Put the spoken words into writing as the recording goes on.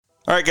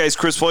All right, guys,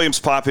 Chris Williams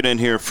popping in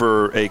here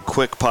for a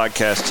quick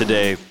podcast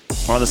today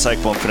on the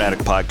Cyclone Fanatic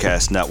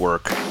Podcast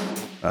Network.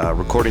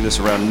 Recording this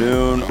around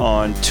noon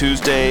on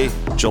Tuesday,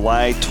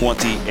 July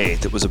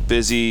 28th. It was a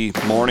busy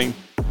morning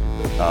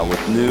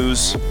with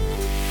news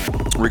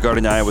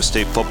regarding Iowa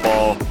State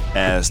football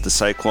as the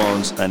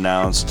Cyclones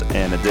announced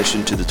an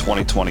addition to the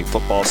 2020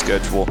 football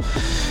schedule.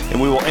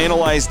 And we will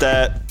analyze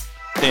that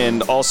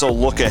and also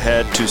look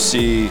ahead to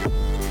see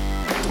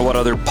what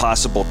other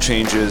possible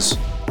changes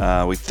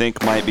we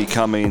think might be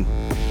coming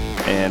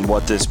and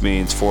what this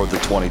means for the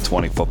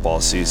 2020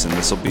 football season.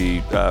 This will be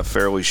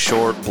fairly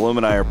short. Bloom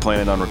and I are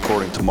planning on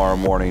recording tomorrow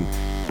morning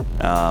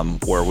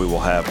where we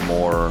will have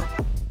more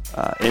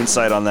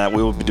insight on that.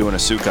 We will be doing a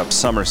Sioux Cup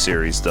Summer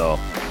Series, though,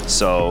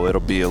 so it'll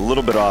be a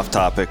little bit off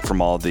topic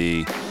from all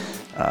the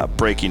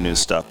breaking news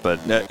stuff. But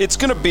it's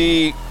going to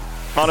be,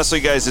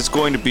 honestly, guys, it's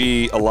going to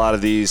be a lot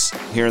of these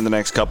here in the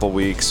next couple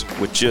weeks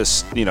with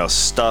just,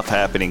 stuff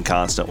happening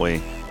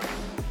constantly.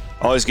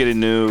 Always getting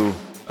new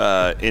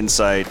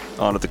insight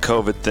onto the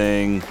COVID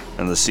thing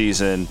and the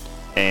season,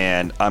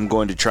 and I'm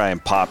going to try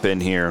and pop in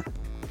here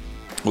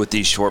with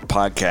these short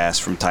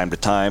podcasts from time to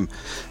time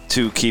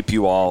to keep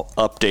you all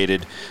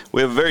updated.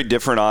 We have a very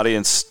different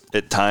audience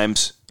at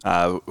times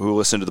who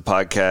listen to the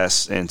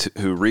podcast and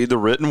who read the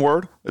written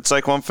word at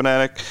Cyclone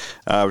Fanatic.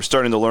 We're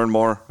starting to learn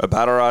more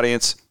about our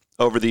audience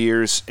over the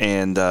years,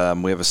 and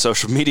we have a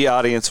social media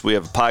audience, we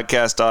have a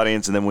podcast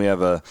audience, and then we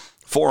have a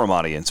forum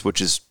audience,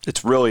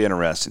 it's really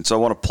interesting. So I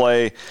want to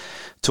play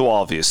to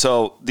all of you.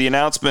 So the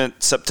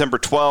announcement, September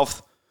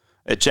 12th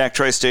at Jack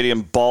Trice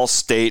Stadium, Ball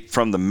State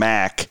from the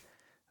MAC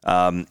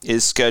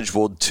is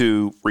scheduled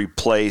to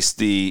replace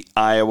the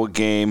Iowa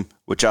game,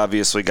 which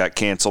obviously got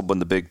canceled when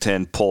the Big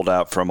Ten pulled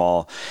out from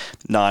all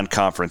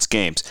non-conference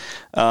games.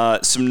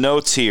 Some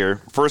notes here.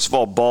 First of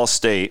all, Ball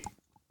State,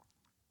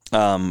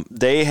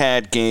 they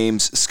had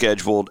games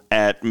scheduled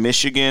at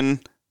Michigan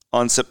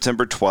on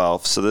September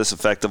 12th, so this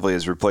effectively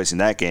is replacing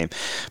that game.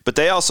 But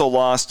they also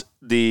lost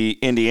the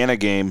Indiana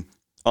game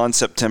on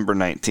September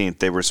 19th.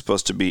 They were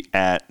supposed to be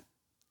at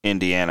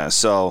Indiana.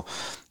 So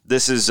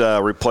this is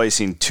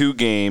replacing two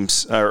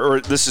games,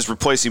 or this is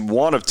replacing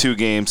one of two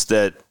games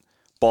that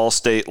Ball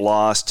State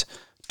lost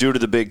due to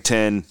the Big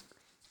Ten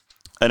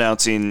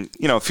announcing,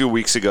 a few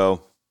weeks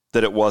ago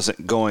that it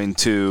wasn't going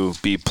to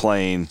be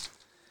playing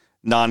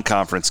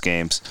non-conference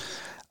games.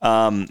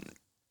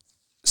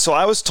 So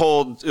I was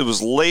told it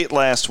was late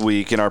last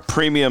week, and our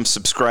premium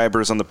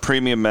subscribers on the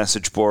premium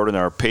message board and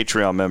our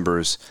Patreon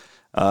members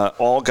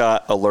all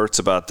got alerts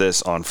about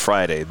this on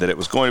Friday, that it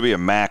was going to be a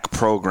MAC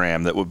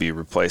program that would be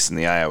replacing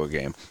the Iowa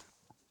game.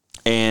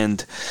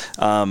 And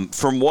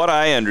from what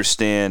I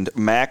understand,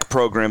 MAC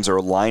programs are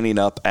lining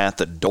up at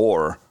the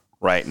door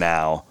right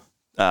now,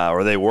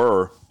 or they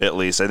were at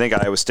least. I think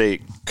Iowa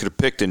State could have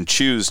picked and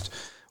choose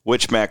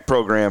which MAC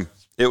program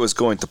it was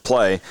going to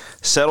play.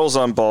 Settles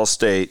on Ball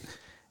State.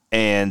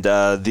 And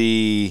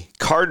the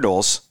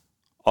Cardinals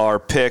are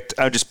picked.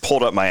 I just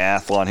pulled up my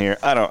Athlon here.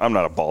 I'm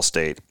not a Ball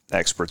State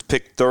expert.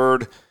 Picked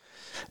third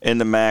in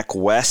the MAC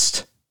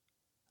West.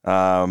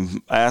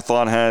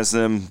 Athlon has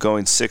them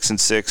going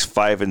 6-6,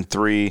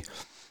 5-3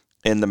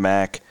 in the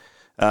MAC.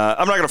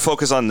 I'm not going to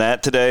focus on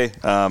that today.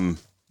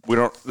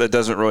 That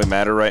doesn't really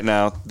matter right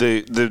now.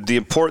 The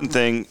important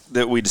thing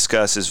that we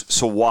discuss is,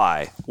 so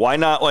why? Why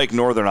not like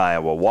Northern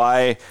Iowa?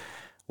 Why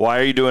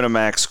are you doing a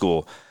MAC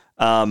school?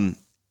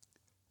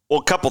 Well,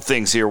 a couple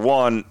things here.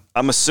 One,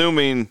 I'm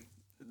assuming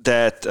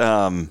that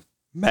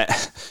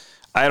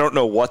I don't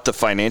know what the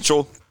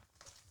financial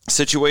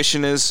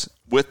situation is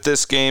with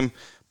this game,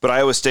 but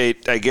Iowa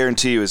State, I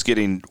guarantee you, is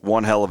getting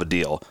one hell of a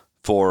deal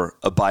for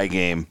a bye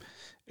game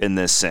in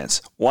this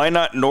sense. Why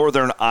not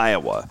Northern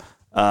Iowa?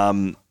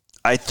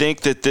 I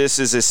think that this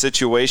is a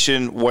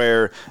situation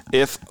where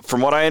from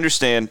what I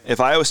understand,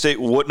 if Iowa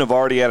State wouldn't have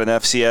already had an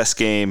FCS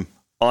game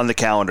on the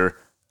calendar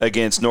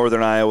against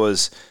Northern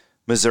Iowa's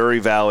Missouri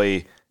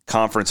Valley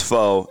Conference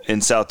foe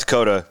in South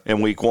Dakota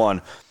in week 1,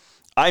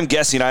 I'm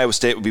guessing Iowa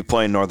State would be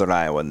playing Northern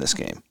Iowa in this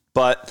game.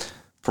 But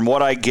from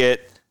what I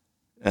get,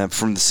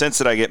 from the sense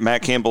that I get,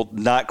 Matt Campbell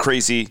not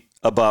crazy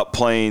about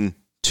playing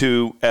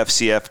two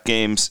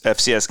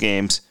FCS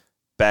games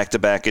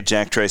back-to-back at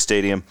Jack Trice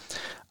Stadium.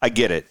 I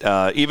get it.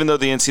 Even though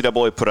the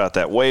NCAA put out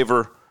that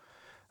waiver,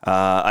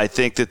 I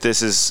think that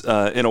this is,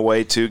 in a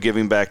way, too,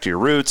 giving back to your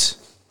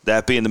roots.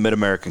 That being the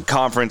Mid-American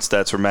Conference,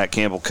 that's where Matt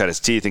Campbell cut his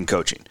teeth in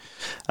coaching.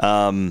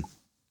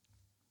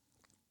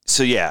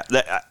 So, yeah,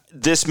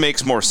 this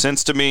makes more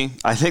sense to me.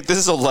 I think this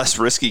is a less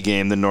risky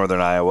game than Northern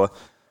Iowa.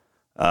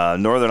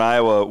 Northern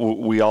Iowa,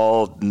 we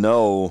all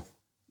know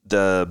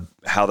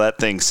how that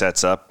thing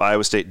sets up.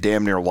 Iowa State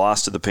damn near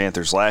lost to the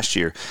Panthers last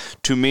year.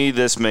 To me,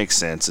 this makes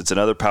sense. It's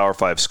another Power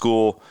 5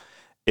 school.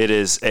 It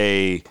is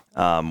a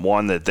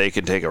one that they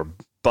can take a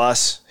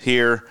bus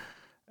here.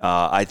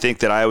 I think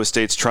that Iowa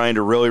State's trying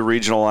to really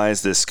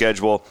regionalize this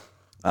schedule.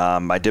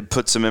 I did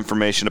put some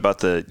information about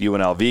the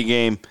UNLV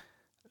game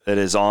It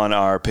is on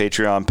our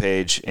Patreon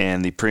page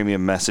and the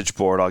premium message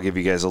board. I'll give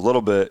you guys a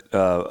little bit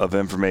of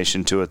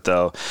information to it,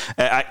 though,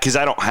 because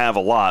I don't have a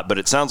lot. But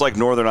it sounds like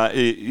Northern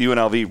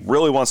UNLV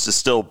really wants to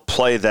still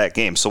play that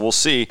game. So we'll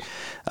see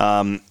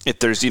if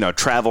there's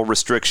travel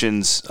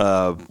restrictions.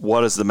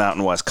 What does the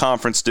Mountain West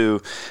Conference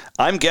do?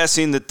 I'm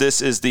guessing that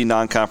this is the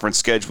non-conference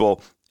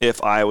schedule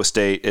if Iowa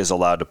State is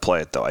allowed to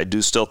play it, though. I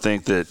do still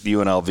think that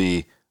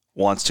UNLV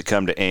wants to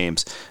come to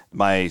Ames.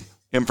 My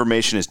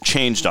information has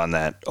changed on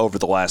that over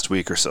the last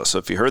week or so. So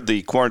if you heard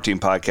the quarantine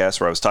podcast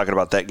where I was talking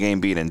about that game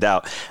being in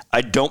doubt,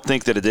 I don't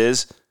think that it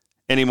is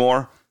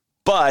anymore.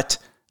 But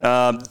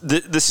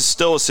this is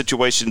still a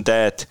situation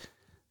that,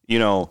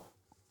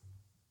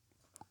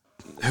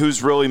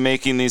 who's really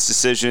making these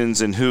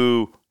decisions and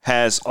who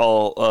has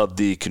all of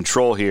the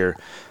control here?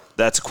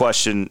 That's a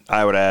question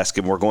I would ask,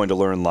 and we're going to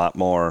learn a lot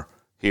more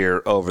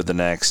here over the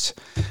next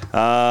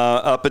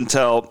up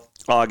until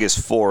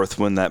August 4th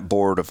when that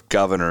Board of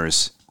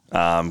Governors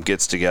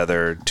gets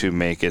together to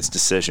make its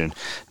decision.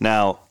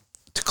 Now,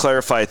 to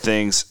clarify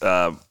things,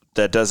 that's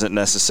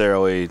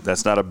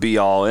not a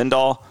be-all,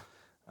 end-all.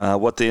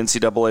 What the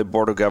NCAA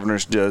Board of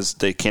Governors does,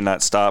 they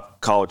cannot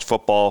stop college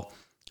football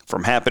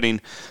from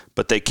happening,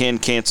 but they can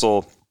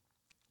cancel,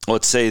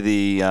 let's say,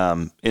 the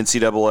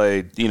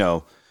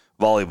NCAA,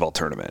 volleyball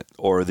tournament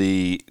or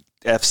the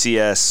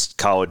FCS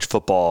college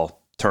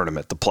football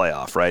tournament, the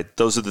playoff, right?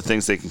 Those are the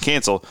things they can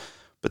cancel,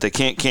 but they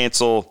can't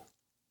cancel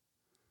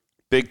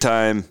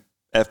big-time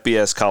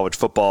FBS college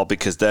football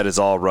because that is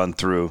all run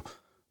through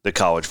the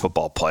college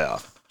football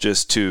playoff,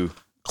 just to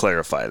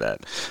clarify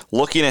that.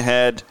 Looking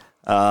ahead,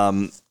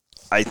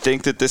 I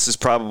think that this is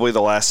probably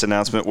the last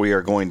announcement we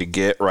are going to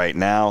get right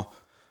now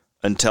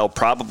until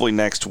probably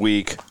next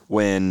week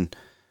when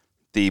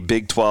the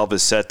Big 12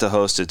 is set to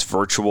host its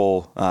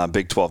virtual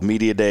Big 12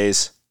 Media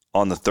Days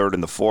on the 3rd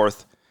and the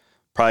 4th.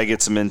 Probably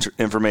get some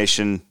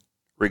information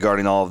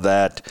regarding all of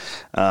that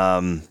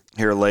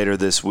here later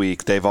this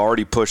week. They've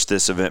already pushed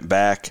this event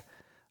back.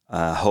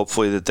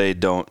 Hopefully that they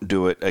don't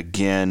do it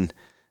again.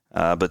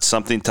 But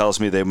something tells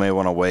me they may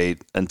want to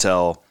wait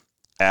until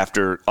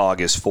after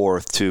August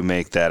 4th to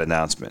make that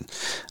announcement.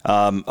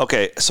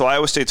 Okay, so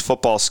Iowa State's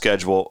football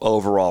schedule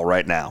overall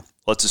right now.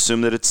 Let's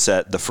assume that it's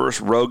set. The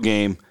first road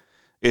game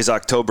is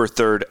October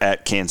 3rd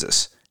at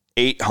Kansas.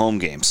 8 home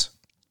games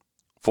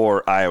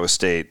for Iowa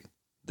State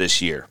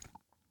this year.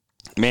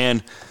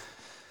 Man,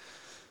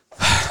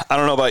 I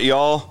don't know about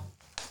y'all,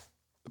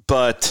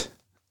 but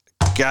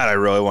God, I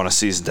really want a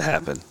season to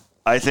happen.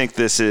 I think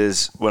this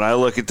is, when I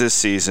look at this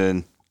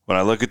season, when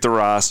I look at the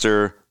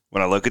roster,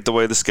 when I look at the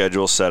way the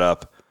schedule is set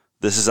up,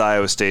 this is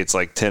Iowa State's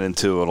like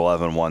 10-2 and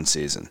 11-1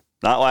 season.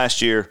 Not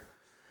last year.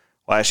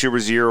 Last year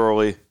was a year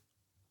early.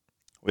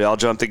 We all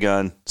jumped the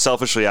gun.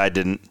 Selfishly, I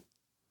didn't.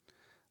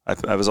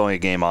 I was only a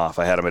game off.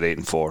 I had them at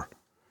 8-4.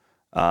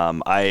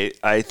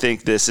 I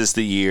think this is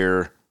the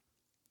year,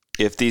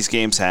 if these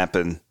games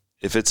happen,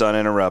 if it's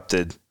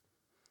uninterrupted,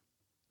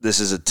 this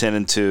is a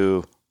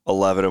 10-2,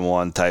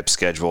 11-1 type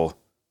schedule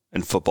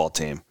and football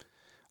team.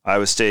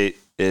 Iowa State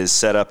is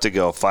set up to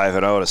go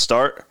 5-0 to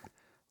start,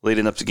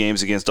 leading up to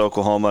games against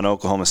Oklahoma and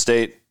Oklahoma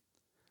State.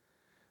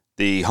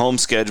 The home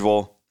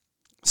schedule,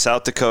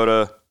 South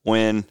Dakota,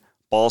 win.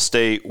 Ball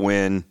State,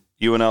 win.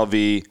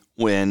 UNLV,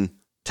 win.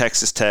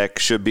 Texas Tech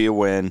should be a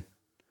win.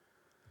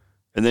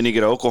 And then you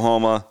get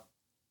Oklahoma,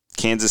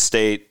 Kansas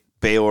State,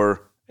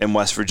 Baylor, and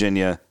West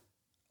Virginia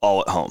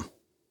all at home.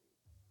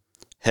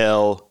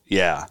 Hell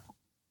yeah.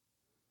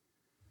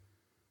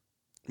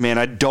 Man,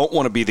 I don't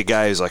want to be the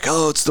guy who's like,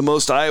 oh, it's the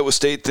most Iowa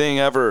State thing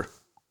ever.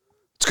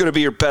 It's going to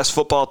be your best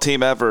football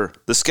team ever.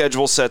 The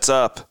schedule sets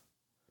up.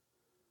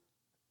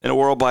 And a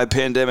worldwide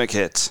pandemic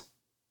hits.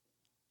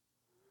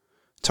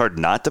 It's hard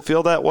not to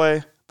feel that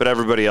way, but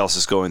everybody else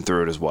is going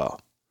through it as well.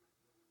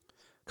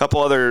 A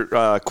couple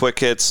other quick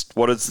hits.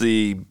 What does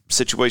the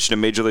situation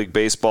in Major League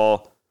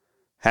Baseball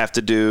have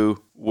to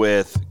do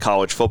with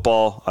college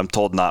football? I'm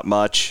told not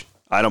much.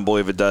 I don't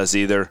believe it does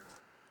either.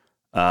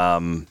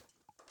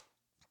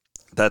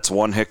 That's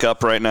one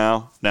hiccup right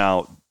now.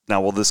 Now,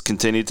 will this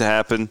continue to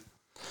happen?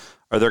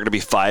 Are there going to be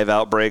 5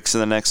 outbreaks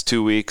in the next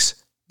 2 weeks?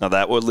 Now,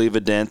 that would leave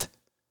a dent.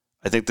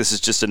 I think this is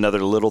just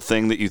another little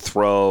thing that you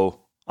throw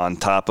on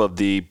top of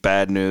the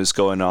bad news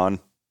going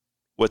on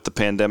with the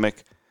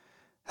pandemic.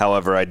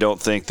 However, I don't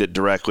think that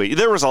directly...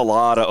 There was a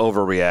lot of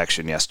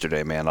overreaction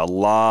yesterday, man. A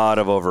lot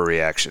of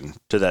overreaction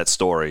to that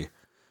story.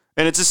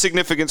 And it's a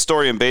significant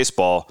story in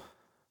baseball,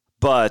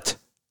 but...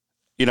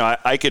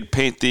 I could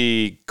paint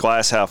the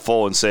glass half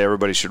full and say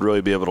everybody should really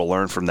be able to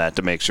learn from that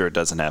to make sure it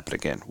doesn't happen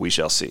again. We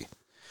shall see.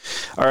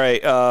 All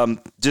right,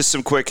 just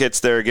some quick hits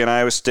there. Again,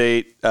 Iowa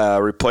State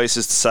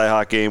replaces the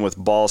Cyhawk game with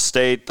Ball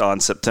State on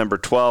September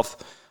 12th.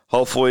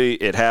 Hopefully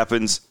it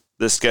happens.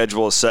 This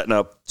schedule is setting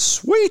up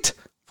sweet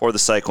for the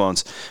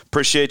Cyclones.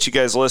 Appreciate you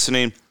guys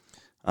listening.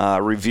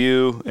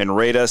 Review and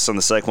rate us on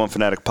the Cyclone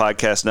Fanatic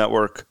Podcast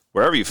Network,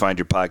 wherever you find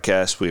your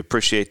podcast. We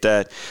appreciate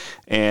that,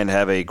 and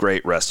have a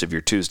great rest of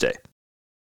your Tuesday.